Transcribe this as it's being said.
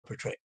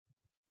portray.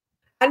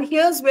 And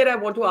here's where I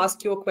want to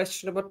ask you a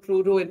question about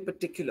Trudeau in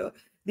particular.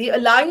 The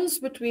alliance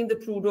between the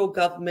Trudeau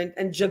government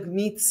and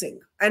Jagmeet Singh.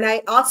 And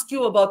I asked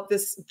you about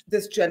this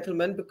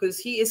gentleman because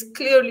he is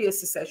clearly a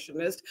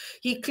secessionist.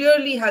 He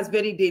clearly has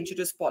very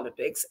dangerous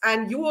politics.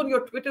 And you on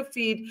your Twitter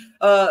feed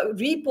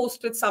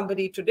reposted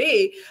somebody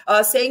today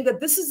saying that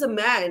this is a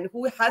man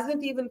who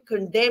hasn't even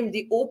condemned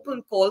the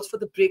open calls for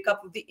the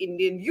breakup of the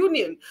Indian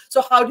Union.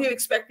 So how do you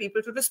expect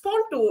people to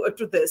respond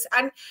to this?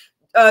 And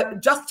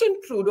Justin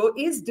Trudeau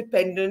is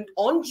dependent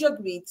on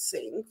Jagmeet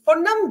Singh for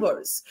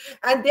numbers.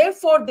 And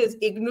therefore, there's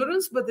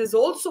ignorance, but there's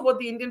also what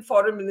the Indian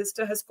foreign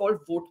minister has called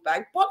vote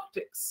bank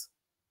politics.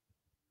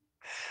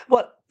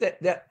 Well,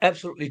 that's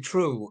absolutely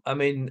true. I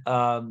mean,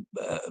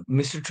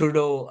 Mr.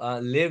 Trudeau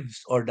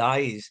lives or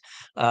dies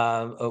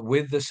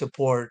with the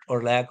support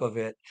or lack of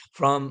it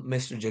from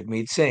Mr.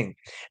 Jagmeet Singh,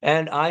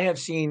 and I have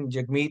seen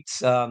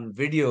Jagmeet's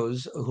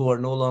videos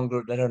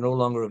that are no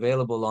longer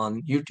available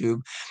on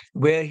YouTube,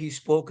 where he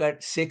spoke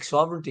at 6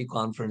 sovereignty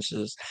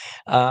conferences,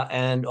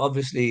 and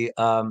obviously,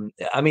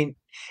 I mean,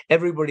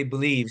 everybody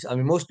believes. I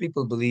mean, most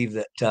people believe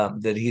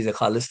that he's a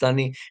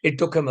Khalistani. It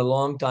took him a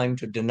long time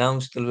to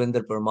denounce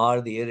Talwinder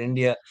Parmar, the Air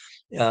India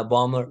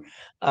bomber,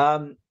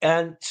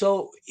 and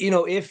so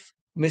if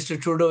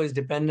Mr. Trudeau is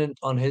dependent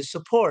on his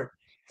support,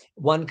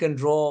 one can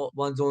draw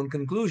one's own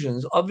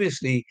conclusions.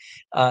 Obviously,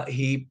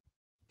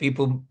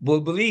 people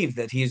will believe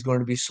that he is going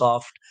to be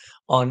soft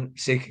on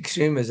Sikh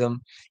extremism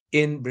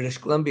in British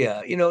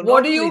Columbia. What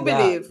Not do you only that.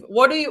 believe?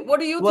 What do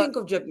you Well, think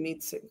of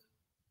Jagmeet Singh?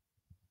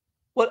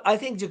 Well, I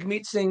think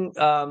Jagmeet Singh,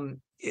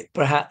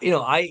 perhaps,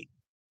 I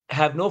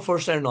have no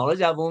first-hand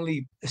knowledge. I've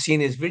only seen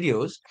his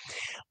videos.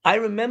 I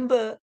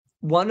remember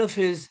one of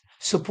his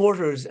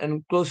supporters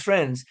and close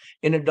friends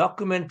in a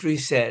documentary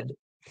said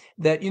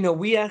that,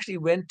 we actually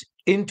went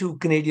into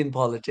Canadian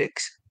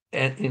politics,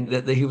 and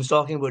that he was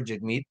talking about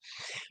Jagmeet,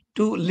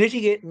 to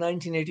litigate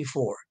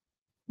 1984.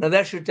 Now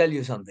that should tell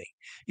you something.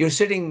 You're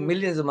sitting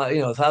millions of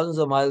miles, thousands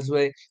of miles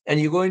away,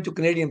 and you go into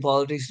Canadian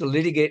politics to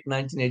litigate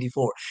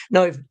 1984.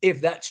 Now, if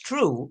that's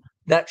true,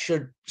 that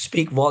should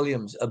speak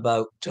volumes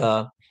about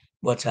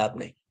what's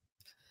happening.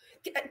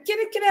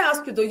 Can I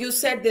ask you though? You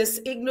said there's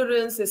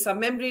ignorance, there's some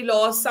memory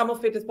loss. Some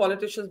of it is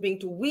politicians being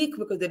too weak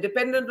because they're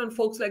dependent on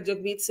folks like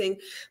Jagmeet Singh.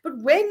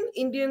 But when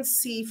Indians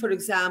see, for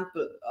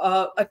example,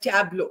 a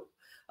tableau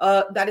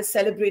that is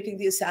celebrating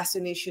the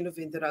assassination of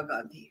Indira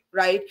Gandhi,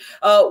 right?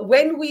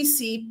 When we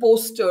see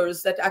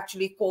posters that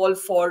actually call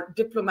for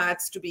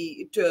diplomats to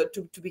be killed,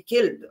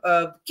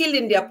 kill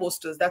India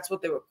posters, that's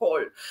what they were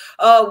called.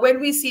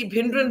 When we see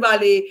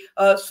Bhindranwale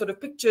sort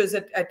of pictures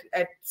at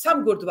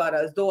some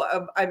gurdwaras, though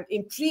I'm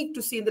intrigued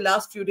to see in the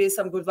last few days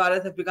some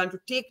gurdwaras have begun to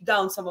take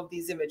down some of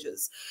these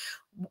images.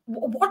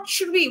 What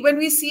should we, when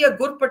we see a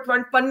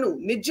Gurpatwan Pannu,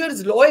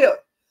 Nijjar's lawyer,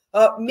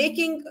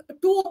 making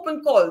 2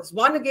 open calls,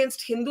 one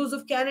against Hindus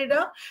of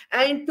Canada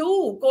and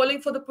 2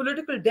 calling for the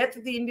political death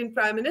of the Indian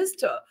Prime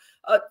Minister.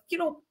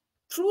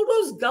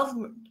 Trudeau's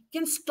government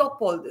can stop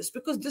all this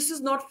because this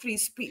is not free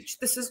speech.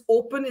 This is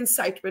open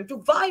incitement to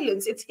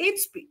violence. It's hate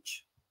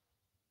speech.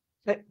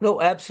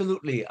 No,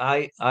 absolutely.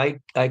 I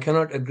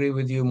cannot agree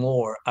with you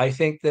more. I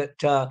think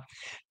that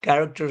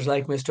characters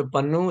like Mr.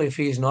 Pannu, if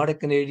he is not a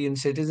Canadian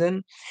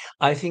citizen,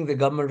 I think the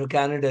government of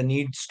Canada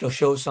needs to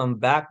show some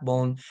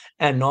backbone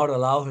and not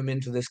allow him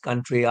into this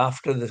country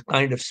after the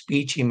kind of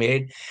speech he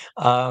made,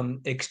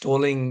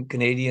 extolling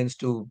Canadians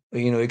to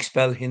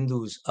expel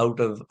Hindus out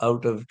of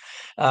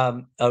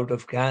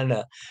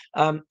Canada.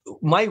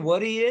 My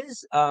worry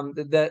is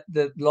that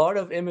the lot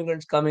of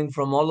immigrants coming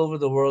from all over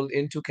the world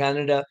into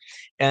Canada,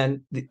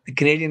 and the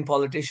Canadian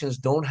politicians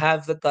don't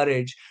have the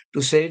courage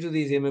to say to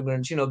these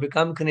immigrants,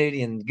 become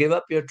Canadian, give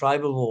up your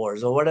tribal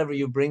wars or whatever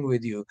you bring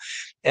with you.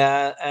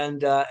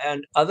 And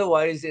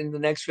otherwise, in the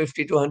next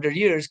 50 to 100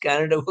 years,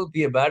 Canada will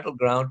be a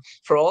battleground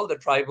for all the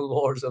tribal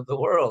wars of the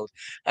world.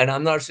 And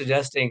I'm not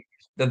suggesting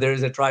that there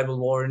is a tribal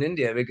war in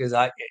India, because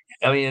I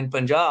mean, in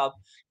Punjab,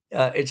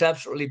 it's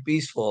absolutely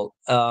peaceful,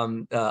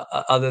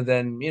 other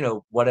than,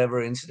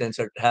 whatever incidents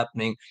are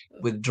happening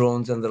with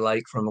drones and the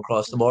like from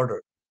across the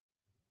border.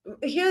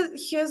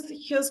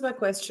 Here's my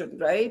question,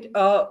 right?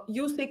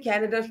 You say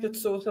Canada should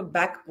show some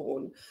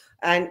backbone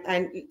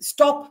and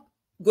stop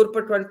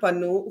Gurpatwan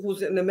Pannu,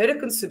 who's an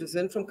American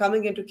citizen, from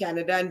coming into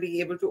Canada and being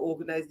able to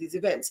organize these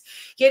events.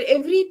 Yet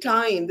every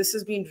time this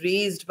has been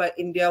raised by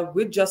India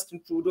with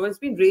Justin Trudeau, it's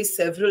been raised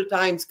several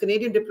times.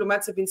 Canadian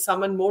diplomats have been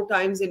summoned more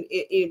times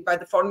by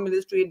the foreign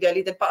ministry in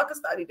Delhi than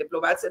Pakistani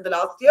diplomats in the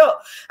last year.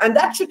 And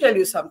that should tell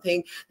you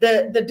something.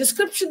 The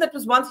description that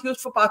was once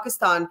used for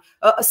Pakistan,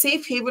 a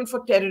safe haven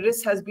for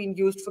terrorists, has been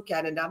used for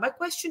Canada. My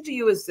question to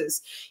you is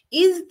this: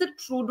 is the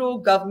Trudeau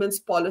government's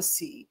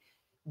policy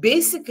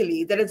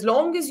basically that as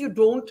long as you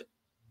don't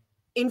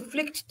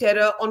inflict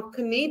terror on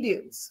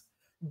Canadians,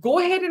 go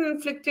ahead and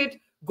inflict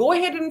it Go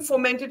ahead and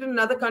foment it in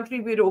another country,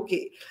 we're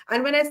okay.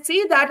 And when I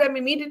say that, I'm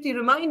immediately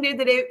reminded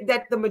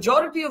that the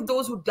majority of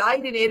those who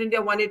died in Air India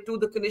 182,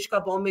 the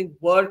Kanishka bombing,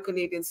 were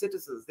Canadian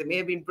citizens. They may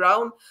have been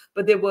brown,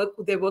 but they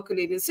were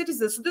Canadian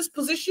citizens. So this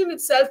position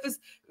itself is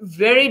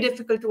very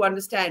difficult to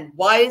understand.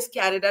 Why is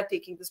Canada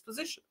taking this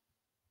position?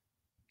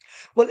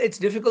 Well, it's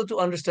difficult to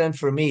understand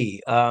for me.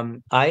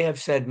 I have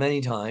said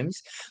many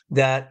times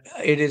that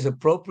it is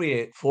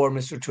appropriate for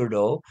Mr.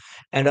 Trudeau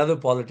and other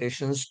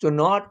politicians to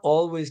not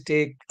always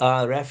take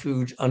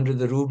refuge under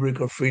the rubric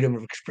of freedom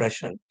of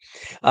expression,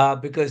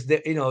 because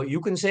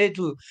you can say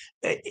to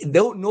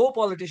no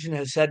politician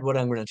has said what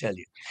I'm going to tell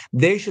you.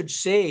 They should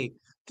say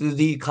to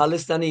the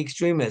Khalistani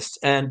extremists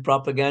and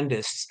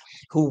propagandists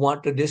who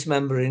want to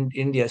dismember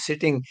India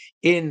sitting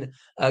in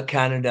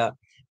Canada,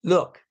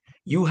 look,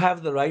 you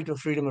have the right of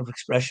freedom of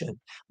expression,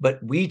 but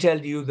we tell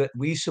you that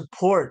we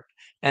support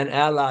and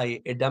ally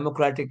a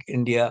democratic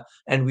India,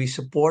 and we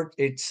support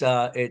its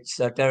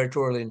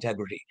territorial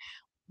integrity.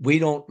 We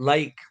don't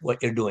like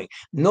what you're doing.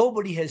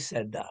 Nobody has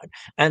said that,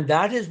 and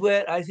that is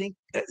where I think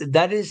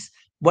that is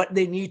what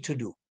they need to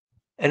do,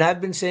 and I've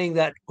been saying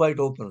that quite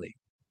openly.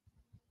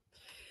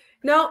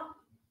 Now,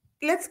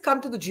 let's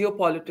come to the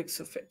geopolitics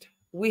of it.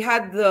 We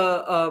had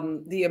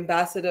the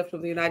ambassador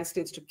from the United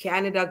States to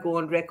Canada go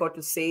on record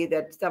to say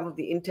that some of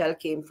the intel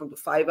came from the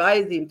Five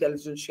Eyes, the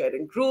intelligence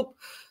sharing group.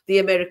 The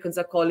Americans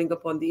are calling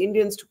upon the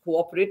Indians to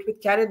cooperate with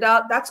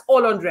Canada. That's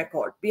all on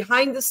record.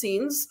 Behind the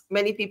scenes,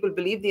 many people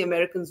believe the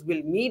Americans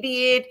will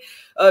mediate,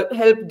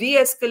 help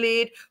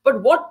de-escalate.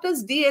 But what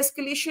does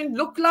de-escalation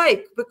look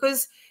like?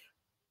 Because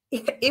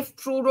if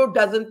Trudeau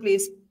doesn't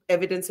place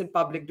evidence in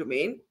public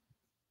domain,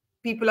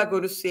 people are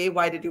going to say,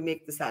 why did you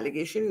make this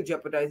allegation? You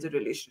jeopardize the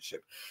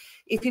relationship.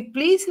 If he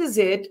places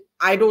it,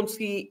 I don't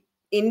see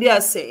India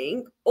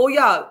saying, oh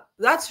yeah,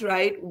 that's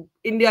right,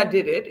 India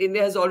did it.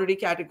 India has already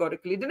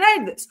categorically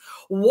denied this.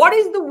 What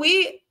is the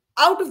way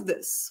out of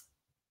this?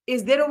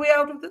 Is there a way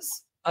out of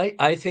this?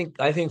 I think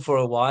for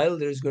a while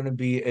there's going to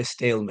be a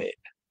stalemate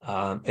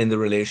in the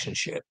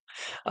relationship.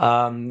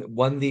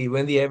 When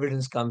the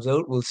evidence comes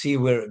out, we'll see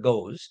where it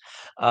goes,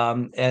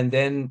 and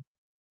then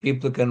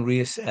people can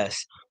reassess.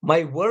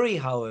 My worry,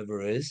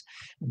 however, is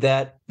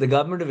that the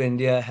government of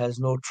India has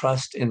no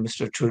trust in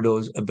Mr.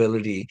 Trudeau's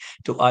ability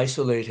to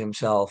isolate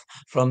himself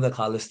from the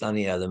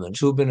Khalistani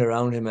elements who've been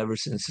around him ever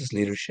since his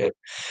leadership.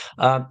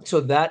 So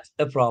that's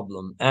a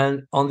problem.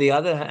 And on the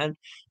other hand,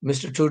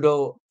 Mr.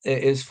 Trudeau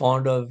is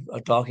fond of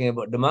talking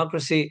about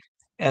democracy,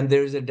 and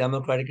there is a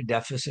democratic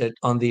deficit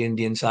on the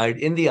Indian side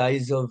in the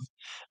eyes of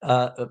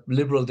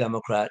liberal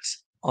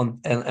Democrats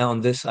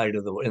on this side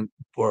of the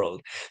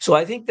world. So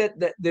I think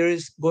that there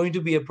is going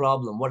to be a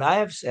problem. What I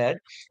have said,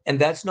 and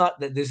that's not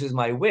that this is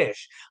my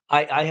wish.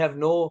 I have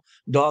no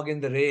dog in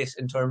the race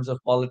in terms of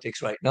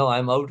politics right now.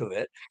 I'm out of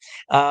it.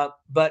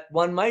 But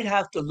one might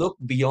have to look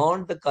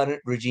beyond the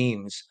current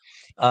regimes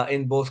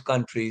in both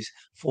countries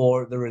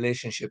for the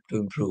relationship to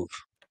improve.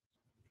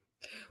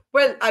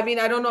 Well, I mean,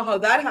 I don't know how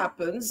that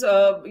happens,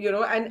 and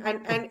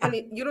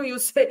you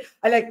say,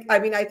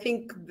 I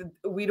think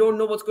we don't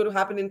know what's going to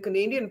happen in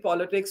Canadian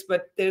politics,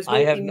 but there's no I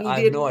have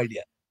no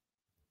idea.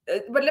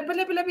 But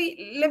let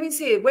me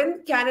say,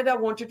 when Canada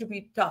wanted to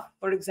be tough,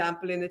 for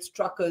example, in its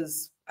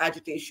truckers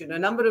agitation, a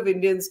number of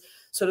Indians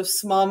sort of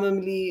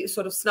smarmily,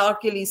 sort of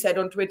snarkily said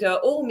on Twitter,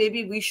 "Oh,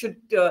 maybe we should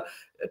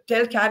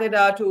tell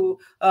Canada to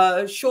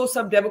show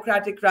some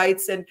democratic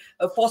rights and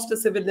foster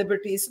civil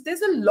liberties." So there's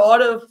a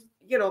lot of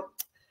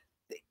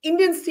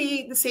Indians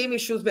see the same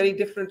issues very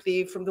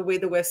differently from the way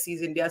the West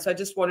sees India. So I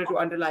just wanted to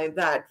underline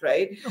that,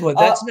 right? Well,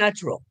 that's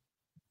natural.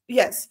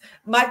 Yes.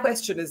 My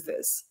question is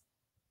this.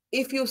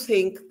 If you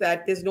think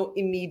that there's no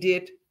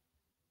immediate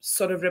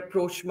sort of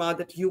rapprochement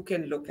that you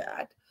can look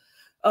at,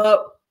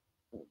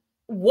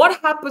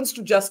 what happens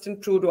to Justin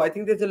Trudeau? I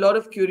think there's a lot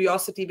of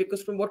curiosity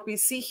because from what we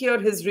see here,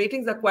 his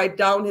ratings are quite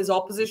down. His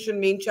opposition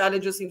main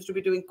challenger seems to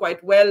be doing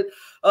quite well.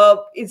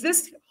 Is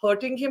this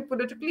hurting him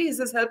politically? Is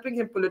this helping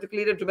him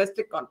politically in a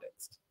domestic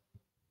context?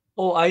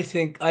 Oh, I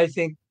think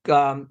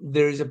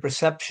there is a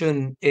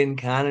perception in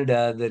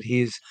Canada that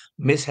he's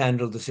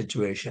mishandled the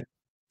situation.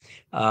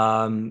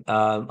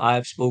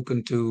 I've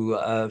spoken to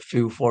a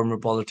few former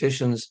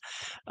politicians.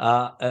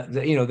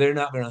 They're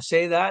not going to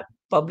say that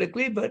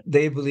publicly, but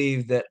they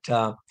believe that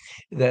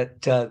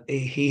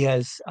he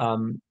has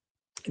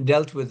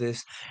dealt with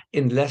this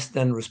in less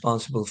than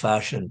responsible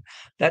fashion.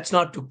 That's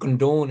not to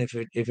condone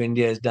if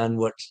India has done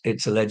what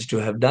it's alleged to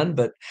have done,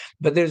 but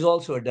there's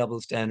also a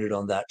double standard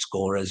on that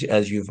score,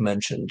 as you've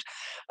mentioned,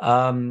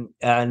 and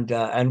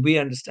we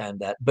understand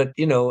that. But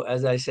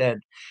as I said,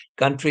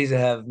 countries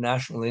have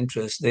national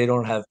interests; they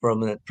don't have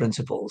permanent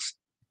principles.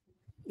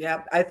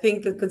 Yeah, I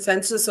think the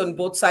consensus on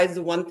both sides,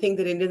 the one thing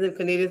that Indians and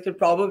Canadians can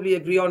probably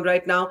agree on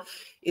right now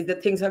is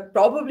that things are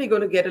probably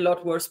going to get a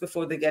lot worse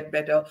before they get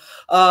better.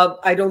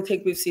 I don't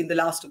think we've seen the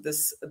last of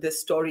this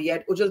story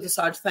yet. Ujjal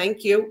Dosanjh,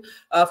 thank you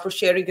for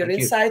sharing your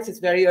insights. It's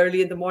very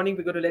early in the morning.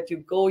 We're going to let you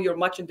go. You're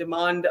much in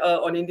demand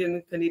on Indian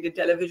and Canadian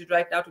television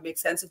right now to make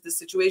sense of this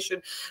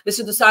situation.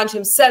 Mr. Dosanjh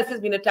himself has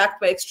been attacked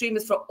by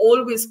extremists for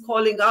always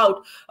calling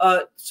out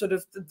sort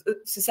of the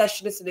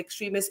secessionists and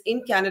extremists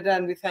in Canada,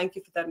 and we thank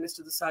you for that,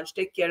 Mr. Dosanjh.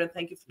 Take care, and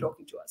thank you for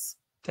talking to us.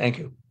 Thank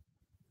you.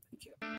 Thank you.